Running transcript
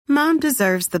Mom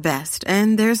deserves the best,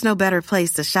 and there's no better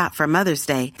place to shop for Mother's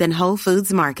Day than Whole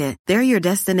Foods Market. They're your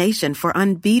destination for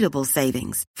unbeatable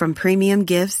savings, from premium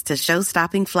gifts to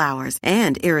show-stopping flowers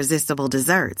and irresistible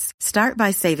desserts. Start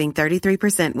by saving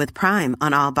 33% with Prime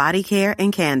on all body care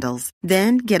and candles.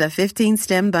 Then get a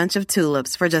 15-stem bunch of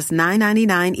tulips for just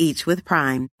 $9.99 each with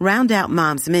Prime. Round out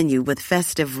Mom's menu with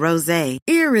festive rosé,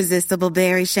 irresistible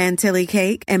berry chantilly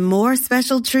cake, and more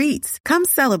special treats. Come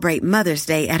celebrate Mother's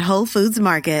Day at Whole Foods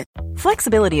Market.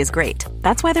 Flexibility is great.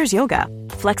 That's why there's yoga.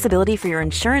 Flexibility for your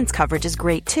insurance coverage is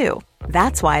great too.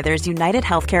 That's why there's United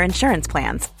Healthcare Insurance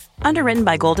Plans. Underwritten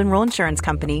by Golden Rule Insurance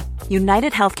Company,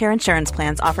 United Healthcare Insurance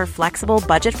Plans offer flexible,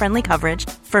 budget-friendly coverage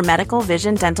for medical,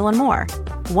 vision, dental, and more.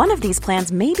 One of these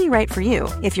plans may be right for you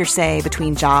if you're, say,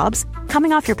 between jobs,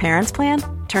 coming off your parents' plan,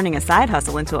 turning a side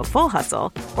hustle into a full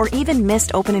hustle, or even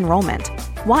missed open enrollment.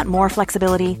 Want more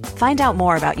flexibility? Find out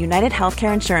more about United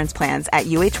Healthcare Insurance Plans at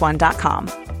uh1.com.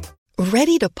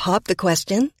 Ready to pop the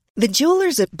question? The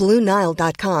jewelers at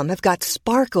BlueNile.com have got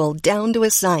sparkle down to a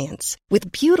science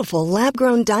with beautiful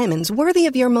lab-grown diamonds worthy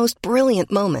of your most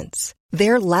brilliant moments.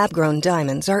 Their lab-grown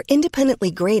diamonds are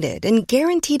independently graded and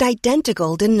guaranteed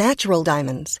identical to natural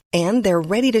diamonds, and they're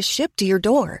ready to ship to your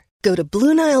door. Go to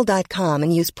BlueNile.com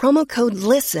and use promo code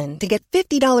LISTEN to get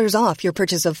 $50 off your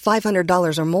purchase of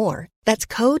 $500 or more. That's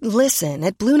code LISTEN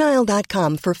at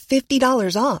BlueNile.com for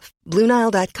 $50 off.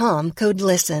 BlueNile.com, code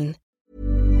LISTEN.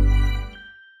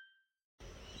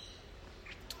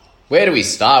 Where do we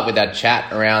start with that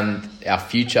chat around our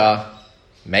future,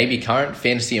 maybe current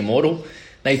fantasy immortal,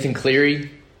 Nathan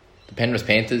Cleary, the Penrith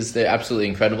Panthers? They're absolutely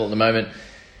incredible at the moment.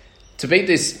 To beat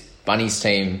this Bunnies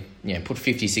team, put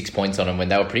 56 points on them when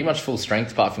they were pretty much full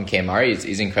strength apart from Cam Murray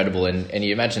is incredible. And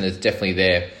you imagine it's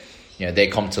definitely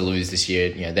their comp to lose this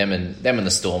year. Them and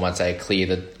the Storm, I'd say, clear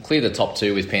the top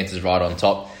two with Panthers right on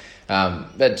top.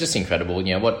 But just incredible.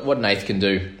 What Nath can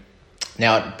do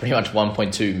now at pretty much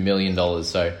 $1.2 million.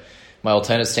 So my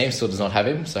alternates team still does not have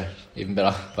him, so even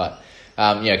better. But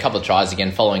a couple of tries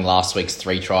again following last week's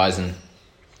 3 tries, and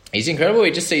he's incredible. He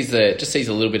just sees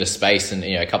a little bit of space and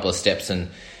a couple of steps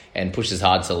and pushes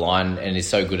hard to the line, and is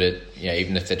so good at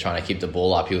even if they're trying to keep the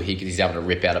ball up, he's able to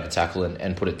rip out of a tackle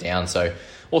and put it down. So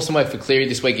awesome work for Cleary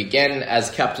this week again as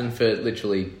captain for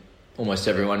literally almost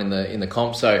everyone in the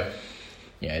comp. So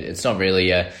it's not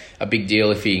really a big deal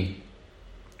if he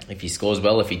scores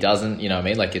well. If he doesn't,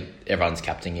 everyone's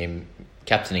captaining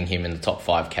him in the top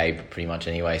 5K pretty much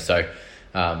anyway. So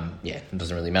it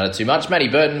doesn't really matter too much. Matty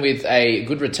Burton with a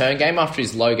good return game after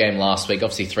his low game last week.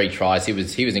 Obviously 3 tries. He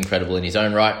was incredible in his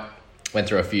own right. Went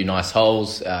through a few nice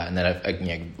holes and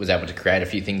then was able to create a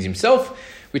few things himself,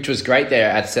 which was great there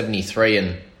at 73.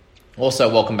 And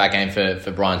also welcome back game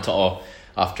for Brian To'o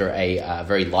after a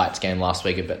very light game last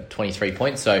week, about 23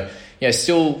 points. So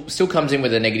still comes in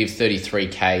with a negative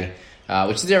 33K,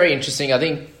 which is very interesting. I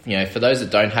think for those that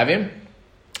don't have him,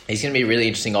 he's going to be a really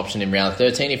interesting option in round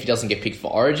 13 if he doesn't get picked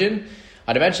for Origin.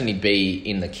 I'd imagine he'd be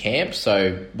in the camp,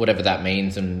 so whatever that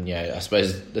means. And I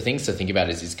suppose the things to think about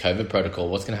is his COVID protocol.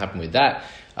 What's going to happen with that?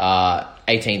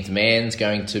 18th man's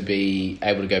going to be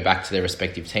able to go back to their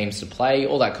respective teams to play.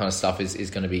 All that kind of stuff is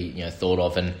going to be thought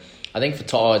of. And I think for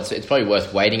Todd, it's probably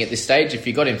worth waiting at this stage. If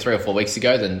you got him 3 or 4 weeks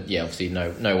ago, then obviously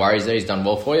no worries there. He's done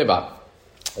well for you. But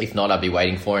if not, I'd be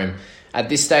waiting for him at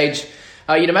this stage.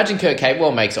 You'd imagine Kurt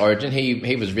Capewell makes Origin.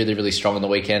 He was really, really strong on the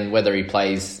weekend, whether he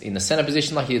plays in the centre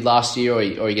position like he did last year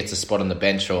or he gets a spot on the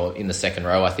bench or in the second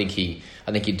row. I think he'd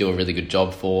do a really good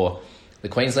job for the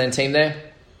Queensland team there.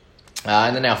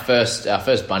 And then our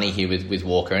first bunny here with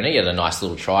Walker, and he had a nice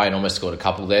little try and almost scored a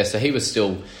couple there. So he was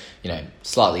still,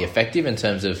 slightly effective in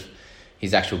terms of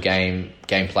his actual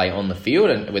gameplay on the field,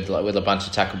 and with a bunch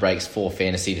of tackle breaks for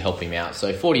fantasy to help him out.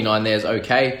 So 49 there is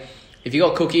okay. If you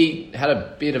got Cookie, had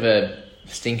a bit of a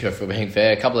stinker for being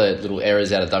fair. A couple of little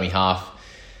errors out of dummy half.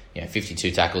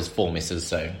 52 tackles, 4 misses.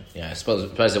 So I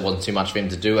suppose there wasn't too much for him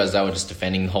to do as they were just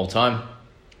defending the whole time,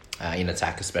 in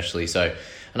attack especially. So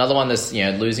another one that's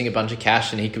losing a bunch of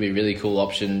cash, and he could be a really cool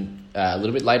option a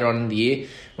little bit later on in the year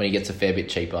when he gets a fair bit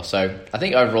cheaper. So I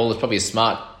think overall it's probably a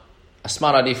smart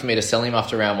idea for me to sell him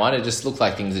after round 1. It just looked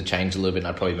like things had changed a little bit, and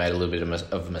I probably made a little bit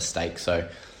of a mistake. So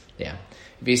yeah.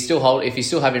 If you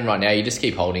still have him right now, you just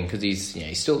keep holding, because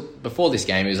he's still, before this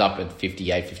game, he was up at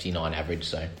 58, 59 average,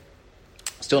 so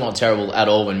still not terrible at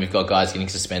all when we've got guys getting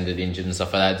suspended, injured and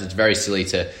stuff like that. It's very silly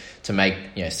to make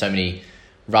so many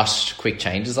rushed, quick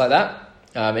changes like that.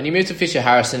 And he moved to Fisher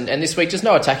Harrison, and this week just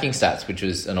no attacking stats, which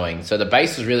was annoying. So the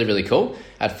base was really, really cool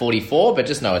at 44, but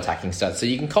just no attacking stats. So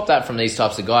you can cop that from these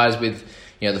types of guys with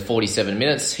the 47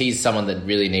 minutes. He's someone that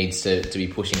really needs to be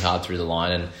pushing hard through the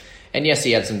line, and yes,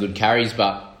 he had some good carries,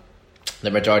 but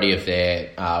the majority of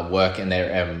their work and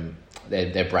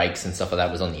their breaks and stuff like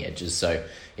that was on the edges. So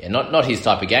yeah, not his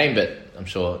type of game, but I'm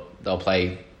sure they'll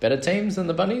play better teams than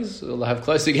the Bunnies. They'll have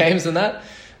closer games than that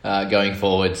going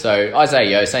forward. So Isaiah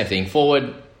Yeo, same thing.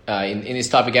 Forward in this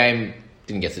type of game,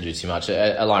 didn't get to do too much.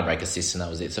 A line break assist and that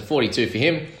was it. So 42 for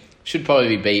him. Should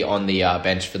probably be on the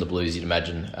bench for the Blues, you'd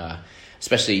imagine.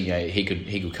 Especially, he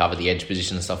could cover the edge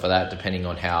position and stuff like that, depending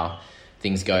on how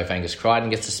things go. If Angus Crichton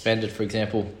gets suspended, for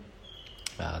example,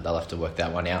 they'll have to work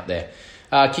that one out there.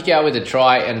 Kick out with a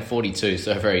try and 42,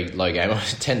 so a very low game.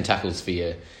 10 tackles for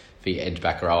your edge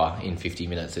back rower in 50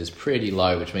 minutes is pretty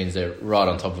low, which means they're right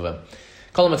on top of him.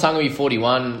 Colin Matangi,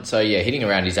 41, so yeah, hitting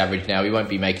around his average now. He won't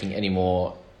be making any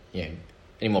more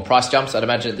price jumps, I'd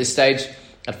imagine, at this stage.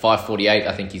 At 5.48,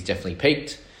 I think he's definitely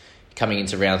peaked. Coming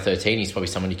into round 13, he's probably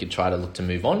someone you could try to look to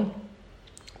move on.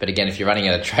 But again, if you're running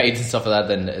out of trades and stuff like that,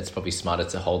 then it's probably smarter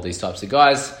to hold these types of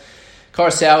guys.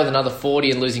 Coruscant with another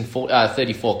 40 and losing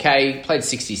 34k, played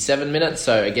 67 minutes.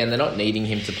 So again, they're not needing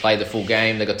him to play the full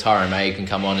game. They've got Tyrone May who can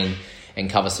come on and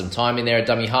cover some time in there at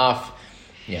dummy half.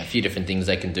 Yeah, a few different things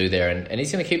they can do there, and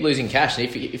he's going to keep losing cash. And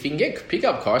if you can pick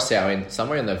up Coruscant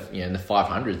somewhere in the the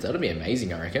 500s, that'll be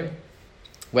amazing, I reckon.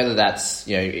 Whether that's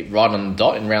right on the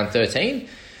dot in round 13,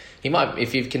 he might.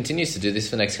 If he continues to do this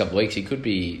for the next couple of weeks, he could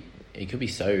be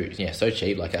so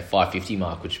cheap, like a 550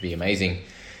 mark, which would be amazing.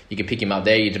 You could pick him up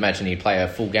there. You'd imagine he'd play a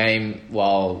full game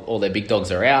while all their big dogs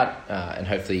are out, and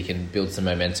hopefully he can build some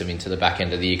momentum into the back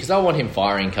end of the year, because I want him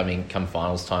firing come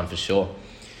finals time for sure.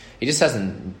 He just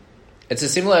hasn't. It's a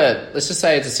similar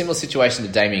situation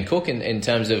to Damien Cook in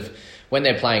terms of when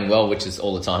they're playing well, which is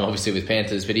all the time, obviously, with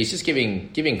Panthers, but he's just giving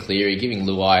Cleary, giving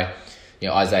Luai,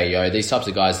 Isaiah Yeo, these types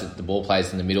of guys that the ball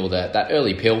plays in the middle, that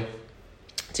early pill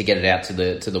to get it out to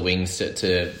the wings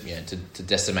to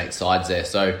decimate sides there.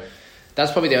 So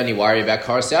that's probably the only worry about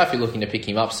Coruscant if you're looking to pick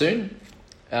him up soon.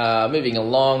 Moving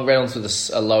along, Reynolds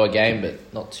with a lower game,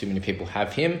 but not too many people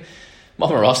have him.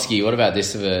 Momorowski, what about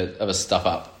this of a stuff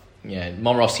up?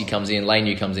 Momorowski comes in,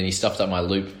 Lanu comes in, he stuffed up my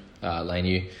loop,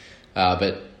 Lanu,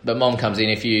 but Mom comes in.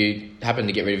 If you happen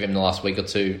to get rid of him in the last week or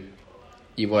two,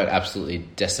 you weren't absolutely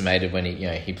decimated when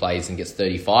he plays and gets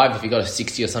 35. If he got a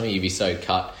 60 or something, you'd be so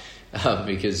cut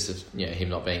because of him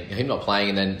not playing,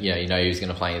 and then he was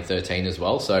going to play in 13 as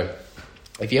well. So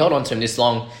if you held on to him this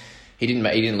long, he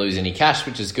didn't lose any cash,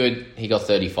 which is good. He got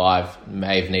 35.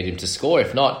 May have needed him to score.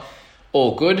 If not,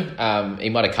 all good. He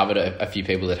might have covered a few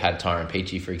people that had Tyrone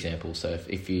Peachy, for example. So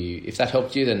if that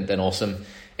helped you, then awesome.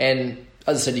 And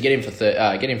as I said, you get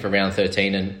him for round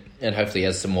 13, and hopefully he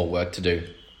has some more work to do.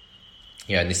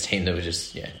 In this team that was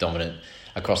just dominant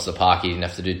across the park. He didn't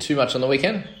have to do too much on the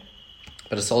weekend,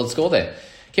 but a solid score there.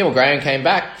 Campbell Graham came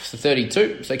back for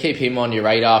 32, so keep him on your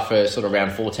radar for sort of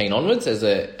round 14 onwards as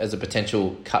a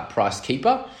potential cut price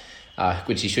keeper,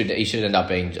 which he should end up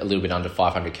being a little bit under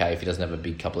 500k if he doesn't have a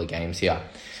big couple of games here.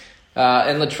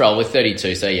 And Latrell with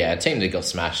 32, so a team that got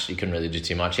smashed. He couldn't really do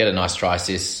too much. He had a nice try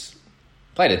assist,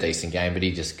 played a decent game, but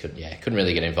he just couldn't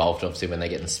really get involved, obviously, when they're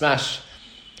getting smashed.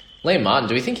 Liam Martin,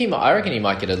 do we think I reckon he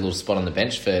might get a little spot on the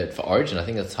bench for Origin. I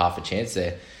think that's half a chance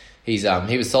there. He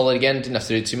was solid again, didn't have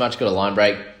to do too much, got a line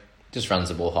break, just runs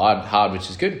the ball hard, which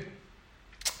is good.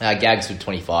 Gags with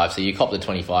 25, so you cop the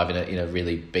 25 in a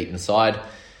really beaten side.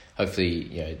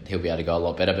 Hopefully, he'll be able to go a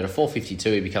lot better. But at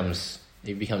 452, he becomes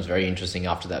very interesting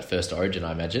after that first Origin,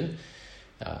 I imagine.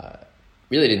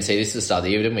 Really didn't see this at the start of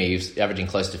the year, didn't we? He was averaging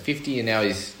close to 50, and now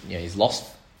he's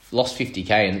lost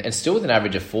 50k, and still with an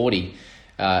average of 40.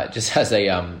 Just has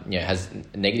has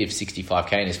negative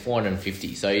 65k and is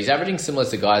 450. So he's averaging similar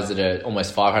to guys that are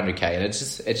almost 500k, and it's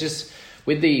just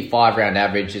with the 5-round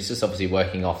average, it's just obviously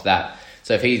working off that.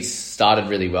 So if he's started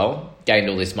really well, gained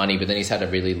all this money, but then he's had a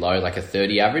really low, like a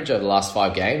 30 average over the last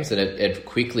 5 games, then it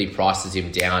quickly prices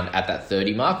him down at that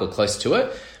 30 mark or close to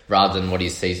it, rather than what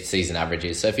his season average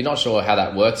is. So if you're not sure how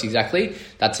that works exactly,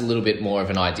 that's a little bit more of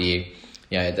an idea.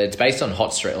 It's based on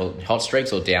hot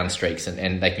streaks or down streaks,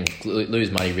 and they can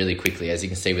lose money really quickly, as you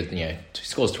can see with, he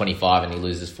scores 25 and he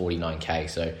loses 49k.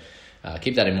 So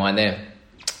keep that in mind there.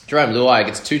 Jerome Luai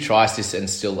gets 2 try assists and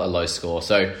still a low score.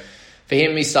 So for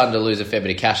him, he's starting to lose a fair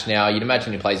bit of cash now. You'd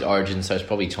imagine he plays Origin, so it's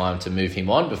probably time to move him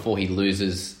on before he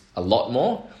loses a lot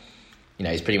more.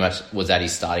 He's pretty much was at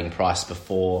his starting price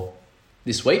before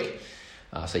this week.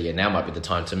 Now might be the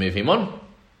time to move him on.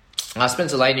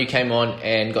 Spencer Lanu came on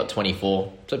and got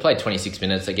 24, so played 26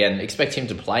 minutes. Again, expect him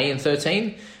to play in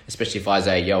 13, especially if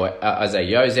Isaiah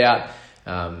Yeo's out.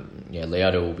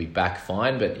 Leota will be back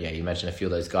fine, but you imagine a few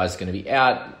of those guys are going to be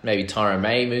out. Maybe Tyrone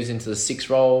May moves into the 6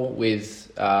 role with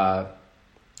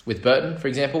with Burton, for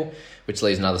example, which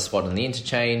leaves another spot on the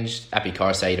interchange. Api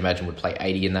Coruscant, you'd imagine, would play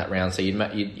 80 in that round, so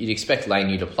you'd expect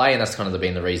Lanu to play, and that's kind of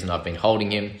been the reason I've been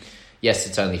holding him. Yes,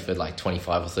 it's only for like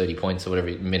 25 or 30 points or whatever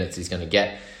minutes he's going to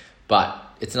get, but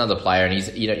it's another player, and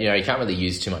he's you can't really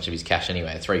use too much of his cash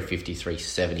anyway. 350,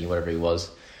 370, whatever he was.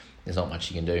 There's not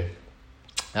much you can do.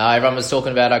 Everyone was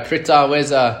talking about Krita.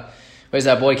 Where's our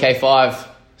boy K5?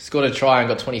 Scored a try and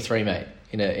got 23, mate,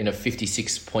 in a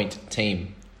 56-point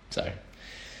team. So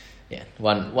yeah,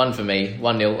 one for me,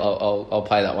 1-0. I'll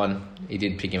play that one. He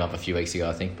did pick him up a few weeks ago,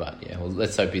 I think, but yeah, well,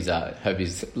 let's hope he's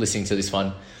listening to this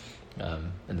one,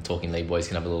 and the Talking League boys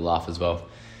can have a little laugh as well.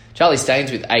 Charlie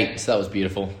Staines with 8, so that was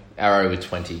beautiful. Arrow with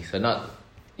 20, so not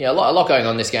a lot going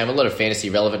on this game. A lot of fantasy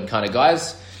relevant kind of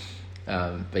guys,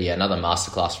 but yeah, another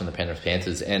masterclass from the Penrith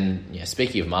Panthers. And yeah,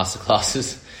 speaking of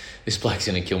masterclasses, this bloke's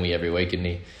going to kill me every week, isn't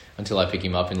he? Until I pick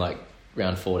him up in like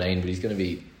round 14, but he's going to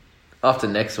be, after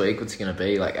next week, what's he going to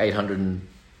be, like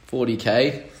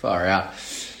 840k? Far out.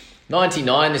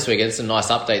 99 this week. There's some nice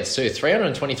updates too.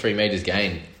 323 metres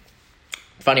gained.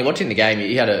 Funny, watching the game,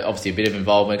 he had obviously a bit of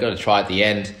involvement, got a try at the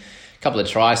end, a couple of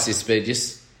try assists, but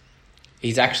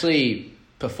he's actually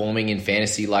performing in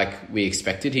fantasy like we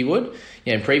expected he would.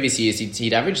 In previous years,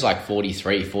 he'd average like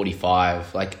 43,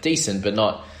 45, like decent, but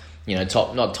not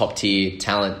top tier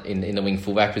talent in the wing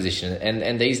fullback position.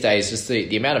 And these days, just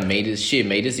the amount of sheer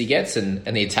meters he gets, and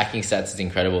the attacking stats is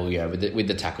incredible. With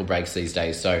the tackle breaks these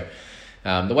days. So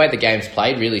the way the game's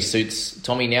played really suits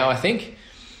Tommy now, I think,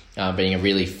 being a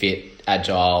really fit,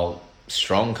 agile,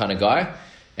 strong kind of guy,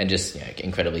 and just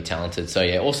incredibly talented. So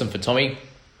yeah, awesome for Tommy.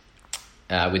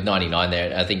 With 99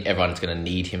 there, I think everyone's going to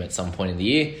need him at some point in the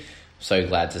year. So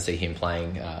glad to see him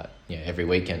playing every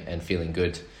week and feeling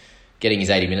good. Getting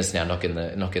his 80 minutes now, not getting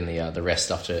the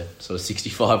rest after sort of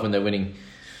 65 when they're winning.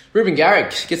 Ruben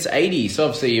Garrick gets 80, so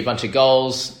obviously a bunch of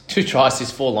goals, 2 try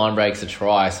assists, 4 line breaks, a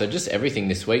try. So just everything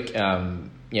this week.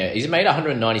 He's made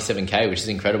 197k, which is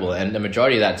incredible, and the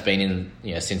majority of that's been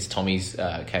in since Tommy's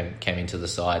came into the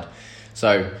side.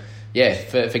 So yeah,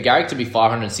 for Garrick to be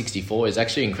 564 is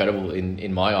actually incredible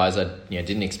in my eyes. I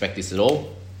didn't expect this at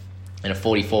all, and a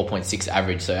 44.6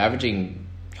 average, so averaging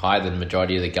higher than the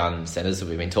majority of the gun centres that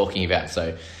we've been talking about.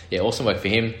 So yeah, awesome work for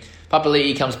him.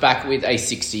 Papali'i comes back with a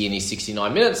 60 in his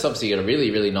 69 minutes. Obviously got a really,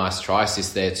 really nice try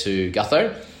assist there to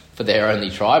Gutho for their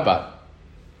only try, but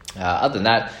other than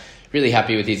that, really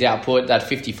happy with his output. That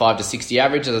 55 to 60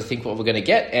 average is I think what we're going to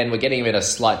get, and we're getting him at a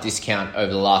slight discount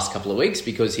over the last couple of weeks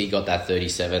because he got that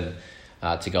 37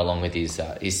 to go along with his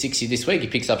 60 this week. He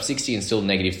picks up 60 and still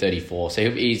negative 34. So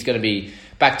he's going to be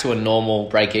back to a normal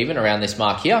break even around this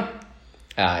mark here.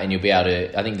 And you'll be able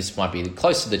to, I think this might be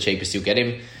close to the cheapest you'll get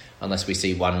him, unless we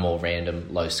see one more random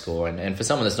low score. And for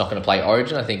someone that's not going to play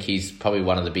Origin, I think he's probably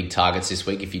one of the big targets this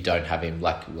week. If you don't have him,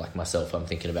 like myself, I'm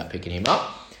thinking about picking him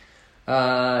up.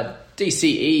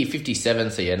 DCE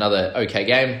 57, so yeah, another okay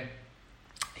game.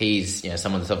 He's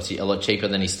someone that's obviously a lot cheaper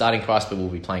than his starting price, but will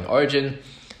be playing Origin.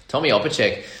 Tommy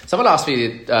Opacek. Someone asked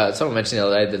me, someone mentioned the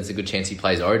other day that there's a good chance he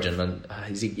plays Origin, and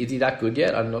is he that good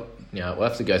yet? I'm not. We'll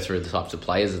have to go through the types of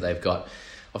players that they've got.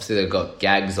 Obviously, they've got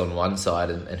Gags on one side,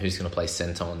 and who's going to play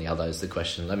centre on the other is the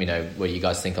question. Let me know what you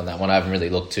guys think on that one. I haven't really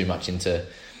looked too much into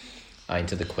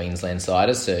the Queensland side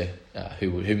as to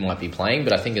who might be playing,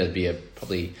 but I think it would be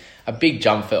probably a big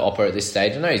jump for Oppo at this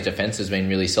stage. I know his defence has been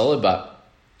really solid, but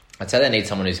I'd say they need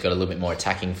someone who's got a little bit more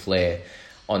attacking flair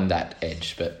on that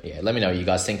edge. But yeah, let me know what you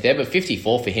guys think there. But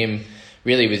 54 for him,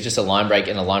 really, with just a line break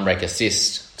and a line break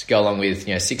assist to go along with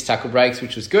 6 tackle breaks,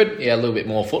 which was good. Yeah, a little bit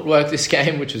more footwork this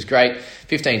game, which was great.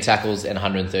 15 tackles and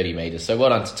 130 metres. So well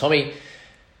done to Tommy.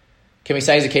 Can we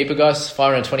say he's a keeper, guys?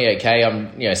 528k.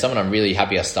 I'm someone I'm really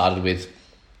happy I started with.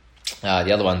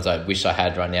 The other ones I wish I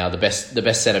had right now. The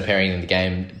best centre pairing in the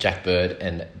game, Jack Bird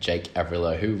and Jake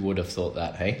Averillo. Who would have thought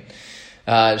that, hey?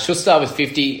 Schuster with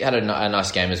 50, had a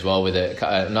nice game as well with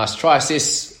a nice try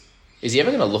assist. Is he ever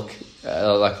going to look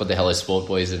like what the hell is Sport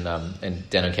Boys and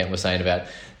Dan and Kent were saying about?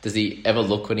 Does he ever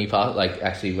look when he pass, like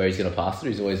actually where he's going to pass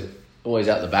through? He's always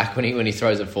out the back when he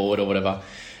throws it forward or whatever.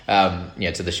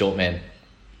 To the short man.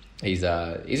 He's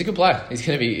a good player. He's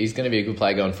going to be a good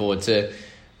player going forward to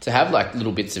have like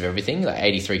little bits of everything, like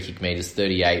 83 kick meters,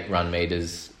 38 run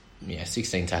meters,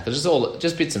 16 tackles,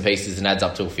 just bits and pieces, and adds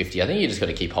up to a 50. I think you just got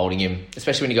to keep holding him,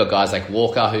 especially when you got guys like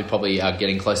Walker who probably are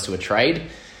getting close to a trade.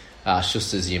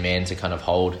 Schuster's your man to kind of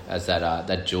hold as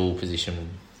that dual position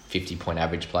 50-point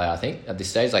average player, I think, at this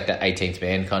stage, like that 18th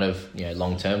man kind of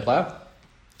long-term player.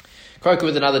 Croker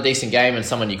with another decent game and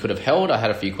someone you could have held. I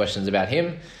had a few questions about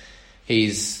him.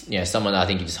 He's someone I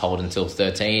think you just hold until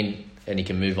 13 and he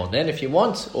can move on then if you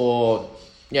want, or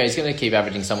he's going to keep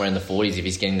averaging somewhere in the 40s if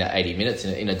he's getting that 80 minutes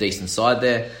in a decent side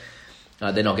there.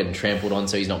 They're not getting trampled on,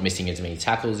 so he's not missing as many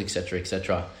tackles, etc.,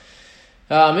 etc.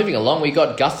 Moving along, we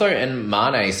got Gutho and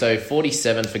Mane. So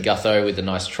 47 for Gutho with a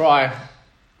nice try.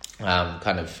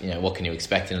 What can you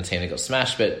expect in a team that got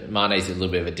smashed? But Mane's a little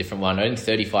bit of a different one. Only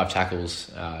 35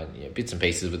 tackles, bits and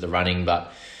pieces with the running,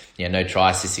 but no try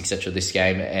assists, etc. this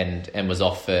game, and was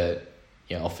off for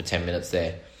 10 minutes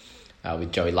there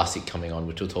with Joey Lussick coming on,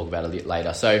 which we'll talk about a bit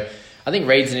later. So I think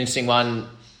Reed's an interesting one,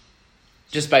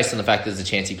 just based on the fact there's a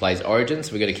chance he plays Origin,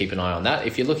 so we've got to keep an eye on that.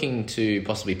 If you're looking to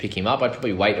possibly pick him up, I'd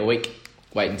probably wait a week.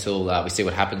 Wait until we see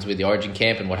what happens with the Origin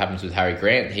camp and what happens with Harry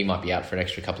Grant. He might be out for an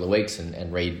extra couple of weeks,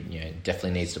 and Reed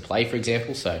definitely needs to play, for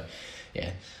example. So,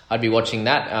 I'd be watching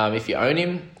that. If you own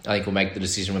him, I think we'll make the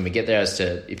decision when we get there as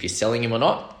to if you're selling him or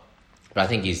not. But I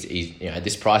think he's at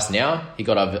this price now, he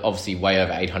got obviously way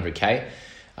over 800k.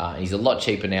 He's a lot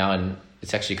cheaper now, and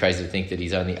it's actually crazy to think that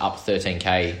he's only up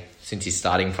 13k since his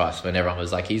starting price, when everyone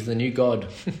was like, he's the new god.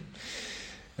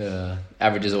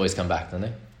 Averages always come back, don't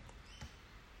they?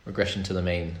 Regression to the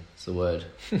mean is the word.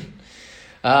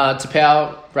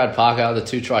 Tapau, Brad Parker, the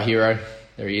 2-try hero.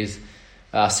 There he is.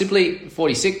 Simply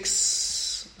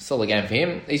 46, solid game for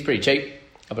him. He's pretty cheap,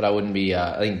 but I wouldn't be,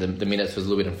 I think the minutes was a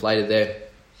little bit inflated there.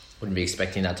 Wouldn't be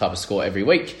expecting that type of score every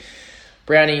week.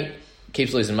 Brownie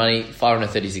keeps losing money.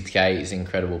 536k is an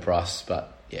incredible price,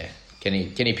 but can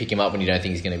he pick him up when you don't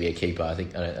think he's going to be a keeper? I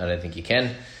don't think you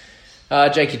can.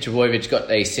 Jakey Trbojevic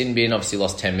got a sin bin, obviously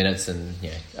lost 10 minutes and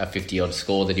a 50-odd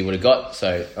score that he would have got.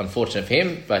 So unfortunate for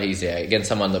him, but he's again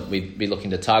someone that we'd be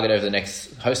looking to target over the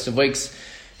next host of weeks.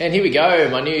 And here we go,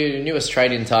 my newest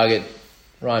trade-in target,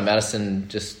 Ryan Madison,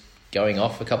 just going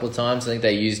off a couple of times. I think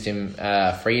they used him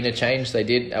free interchange. They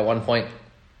did at one point.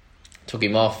 Took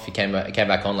him off. He came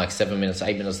back on like 8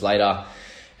 minutes later,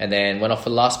 and then went off for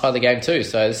the last part of the game too.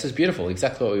 So this is beautiful.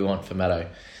 Exactly what we want for Maddo.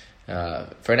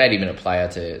 For an 80-minute player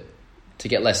to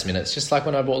get less minutes, just like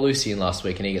when I bought Lucy in last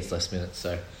week and he gets less minutes.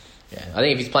 So I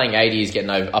think if he's playing 80, he's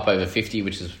getting up over 50,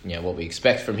 which is what we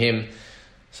expect from him.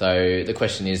 So the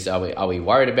question is, are we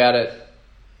worried about it?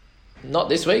 Not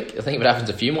this week. I think if it happens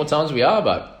a few more times, we are.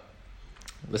 But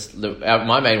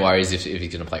my main worry is if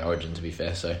he's going to play Origin, to be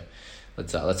fair. So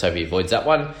let's hope he avoids that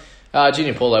one.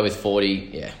 Junior Paulo with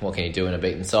 40. What can he do in a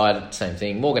beaten side? Same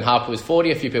thing. Morgan Harper with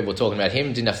 40. A few people were talking about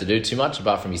him. Didn't have to do too much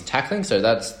apart from his tackling. So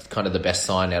that's kind of the best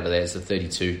sign out of there. It's the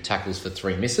 32 tackles for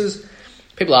 3 misses.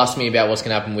 People ask me about what's going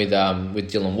to happen with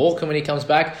Dylan Walker when he comes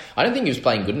back. I don't think he was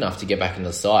playing good enough to get back into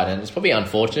the side, and it's probably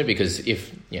unfortunate because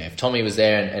if Tommy was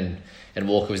there and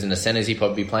Walker was in the centres, he'd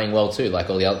probably be playing well too. Like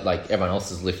everyone else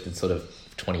has lifted sort of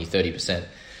 20-30%.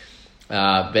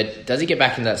 But does he get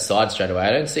back in that side straight away?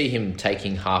 I don't see him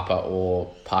taking Harper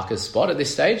or Parker's spot at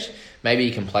this stage. Maybe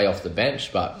he can play off the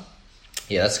bench, but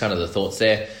that's kind of the thoughts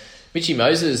there. Mitchy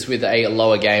Moses with a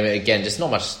lower game again, just not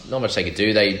much they could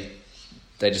do.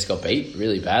 They just got beat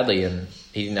really badly, and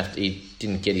he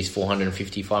didn't get his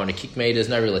 450, 500 kick meters.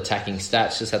 No real attacking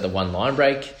stats. Just had the one line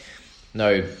break.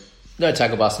 No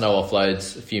tackle bust, no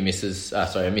offloads, a few misses.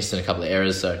 A miss and a couple of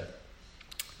errors. So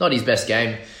not his best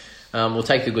game. We'll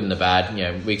take the good and the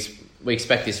bad. We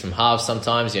expect this from halves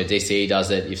sometimes. DCE does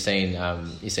it. You've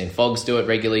seen Fogs do it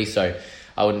regularly. So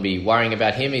I wouldn't be worrying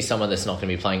about him. He's someone that's not going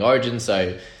to be playing Origin.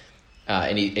 So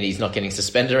and he's not getting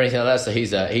suspended or anything like that. So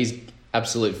he's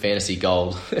absolute fantasy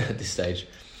gold at this stage.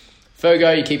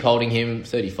 Fergo, you keep holding him.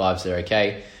 35s, they're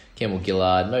okay. Campbell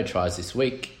Gillard, no tries this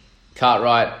week.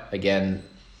 Cartwright, again,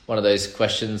 one of those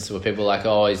questions where people are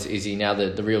like, is he now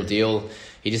the real deal?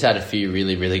 He just had a few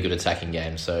really, really good attacking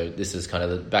games. So this is kind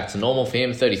of back to normal for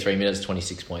him. 33 minutes,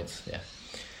 26 points.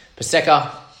 Paseka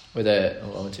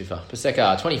I went too far.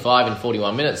 Paseka, 25 in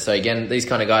 41 minutes. So again, these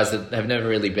kind of guys that have never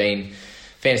really been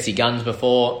fantasy guns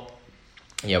before,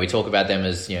 we talk about them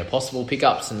as possible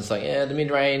pickups, and it's like the mid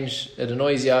range, it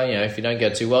annoys you. If you don't go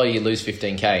too well, you lose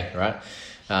 15k, right?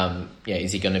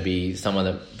 Is he going to be someone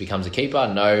that becomes a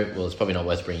keeper? No. Well, it's probably not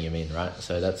worth bringing him in, right?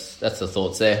 So that's the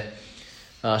thoughts there.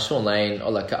 Sean Lane,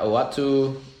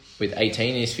 Olakauatu with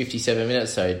 18 in his 57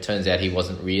 minutes. So it turns out he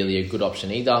wasn't really a good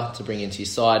option either to bring into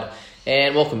his side.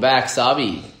 And welcome back,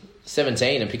 Sabi,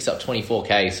 17 and picks up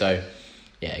 24k. So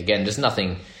again, just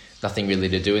nothing really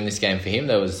to do in this game for him.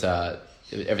 There was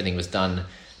everything was done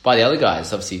by the other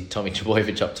guys. Obviously, Tommy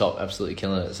Trbojevic up top, absolutely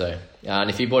killing it. So, and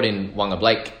if you brought in Wanga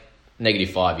Blake,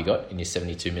 -5 you got in your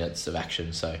 72 minutes of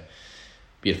action. So,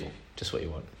 beautiful, just what you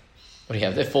want. What do you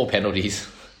have? They're 4 penalties.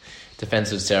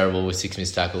 Defensive's terrible with 6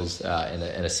 missed tackles and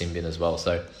a sin bin as well.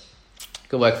 So,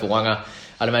 good work for Wanga.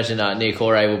 I'd imagine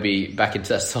Niokore will be back into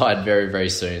that side very, very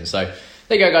soon. So,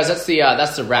 There you go, guys.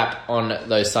 That's the wrap on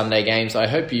those Sunday games. I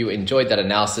hope you enjoyed that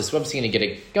analysis. We're obviously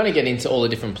going to get into all the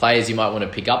different players you might want to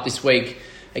pick up this week.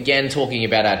 Again, talking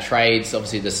about our trades.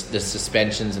 Obviously, the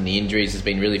suspensions and the injuries has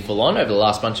been really full on over the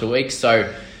last bunch of weeks.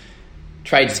 So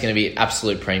trades is going to be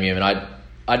absolute premium, and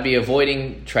I'd be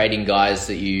avoiding trading guys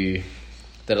that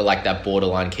are like that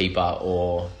borderline keeper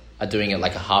or are doing it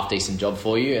like a half decent job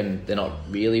for you, and they're not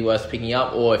really worth picking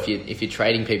up. Or if you're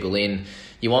trading people in,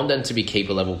 you want them to be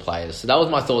keeper level players. So that was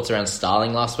my thoughts around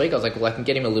Starling last week. I was like, well, I can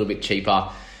get him a little bit cheaper.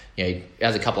 He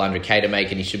has a couple $100K to make,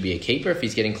 and he should be a keeper if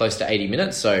he's getting close to 80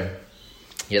 minutes. So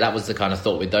yeah, that was the kind of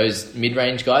thought with those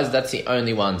mid-range guys. That's the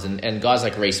only ones. And guys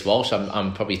like Reece Walsh,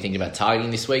 I'm probably thinking about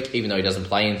targeting this week, even though he doesn't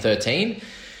play in 13.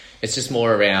 It's just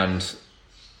more around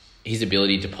his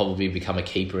ability to probably become a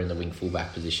keeper in the wing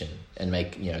fullback position and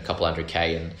make a couple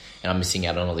 $100K, and I'm missing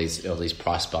out on all these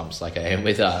price bumps like I am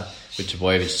with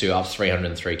Trbojevic too, up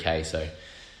 303K. So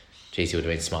geez, he would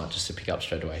have been smart just to pick up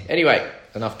straight away. Anyway,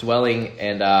 enough dwelling,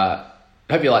 and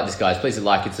hope you like this, guys. Please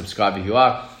like and subscribe if you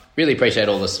are. Really appreciate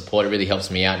all the support. It really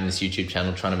helps me out in this YouTube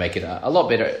channel, trying to make it a lot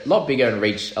better, a lot bigger, and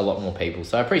reach a lot more people.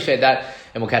 So I appreciate that,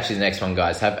 and we'll catch you in the next one,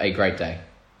 guys. Have a great day.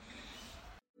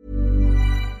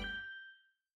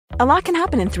 A lot can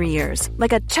happen in 3 years,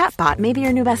 like a chatbot may be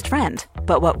your new best friend.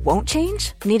 But what won't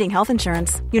change? Needing health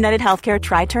insurance. United Healthcare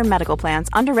Tri-Term Medical Plans,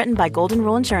 underwritten by Golden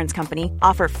Rule Insurance Company,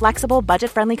 offer flexible,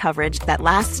 budget-friendly coverage that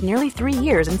lasts nearly 3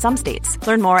 years in some states.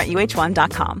 Learn more at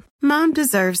UH1.com. Mom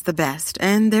deserves the best,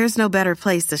 and there's no better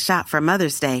place to shop for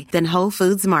Mother's Day than Whole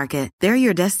Foods Market. They're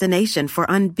your destination for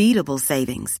unbeatable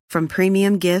savings, from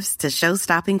premium gifts to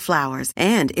show-stopping flowers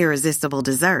and irresistible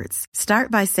desserts. Start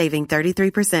by saving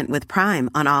 33% with Prime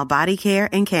on all body care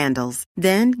and candles.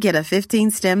 Then get a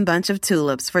 15-stem bunch of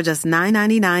tulips for just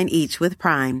 $9.99 each with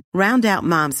Prime. Round out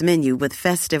Mom's menu with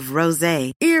festive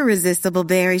rosé, irresistible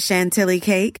berry chantilly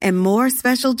cake, and more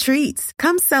special treats.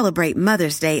 Come celebrate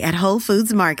Mother's Day at Whole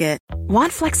Foods Market.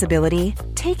 Want flexibility?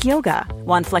 Take yoga.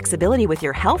 Want flexibility with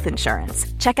your health insurance?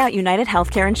 Check out United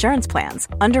Healthcare Insurance Plans.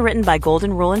 Underwritten by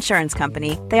Golden Rule Insurance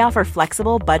Company, they offer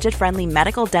flexible, budget-friendly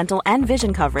medical, dental, and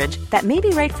vision coverage that may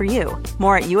be right for you.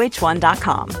 More at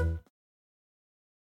UH1.com.